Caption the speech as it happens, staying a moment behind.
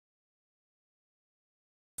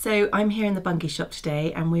So I'm here in the Bungay shop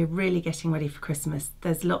today and we're really getting ready for Christmas.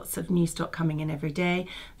 There's lots of new stock coming in every day.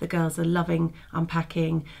 The girls are loving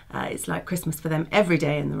unpacking. It's like Christmas for them every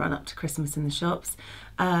day in the run up to Christmas in the shops.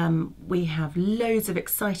 We have loads of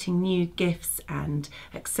exciting new gifts and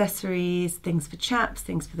accessories, things for chaps,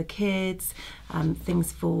 things for the kids,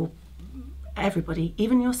 things for everybody,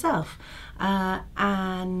 even yourself.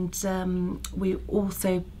 We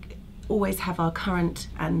also always have our current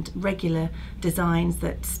and regular designs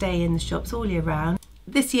that stay in the shops all year round.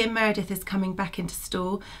 This year Meredith is coming back into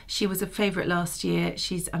store. She was a favourite last year.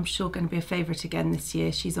 She's, I'm sure, going to be a favourite again this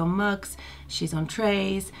year. She's on mugs, she's on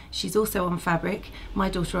trays, she's also on fabric. My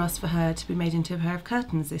daughter asked for her to be made into a pair of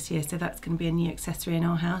curtains this year, so that's going to be a new accessory in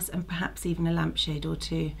our house, and perhaps even a lampshade or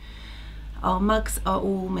two. Our mugs are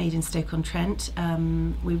all made in Stoke-on-Trent.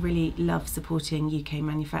 We really love supporting UK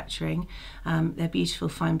manufacturing. They're beautiful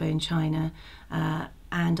fine bone china,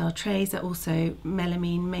 and our trays are also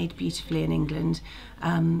melamine, made beautifully in England.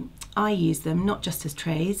 I use them not just as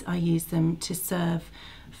trays, I use them to serve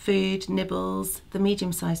food, nibbles. The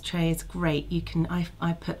medium-sized tray is great. You can,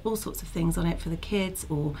 I put all sorts of things on it for the kids,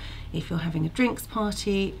 or if you're having a drinks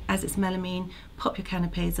party, as it's melamine, pop your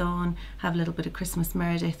canapes on, have a little bit of Christmas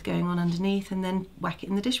Meredith going on underneath, and then whack it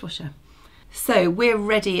in the dishwasher. So we're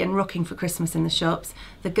ready and rocking for Christmas in the shops.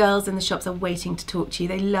 The girls in the shops are waiting to talk to you.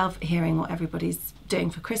 They love hearing what everybody's doing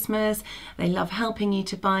for Christmas. They love helping you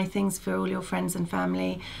to buy things for all your friends and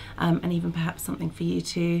family, and even perhaps something for you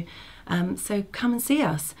too. So come and see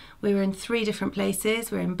us. We're in 3 different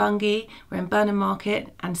places. We're in Bungay, we're in Burnham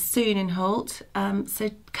Market, and soon in Holt. So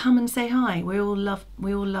come and say hi. We all love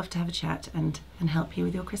to have a chat and help you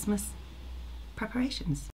with your Christmas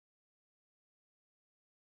preparations.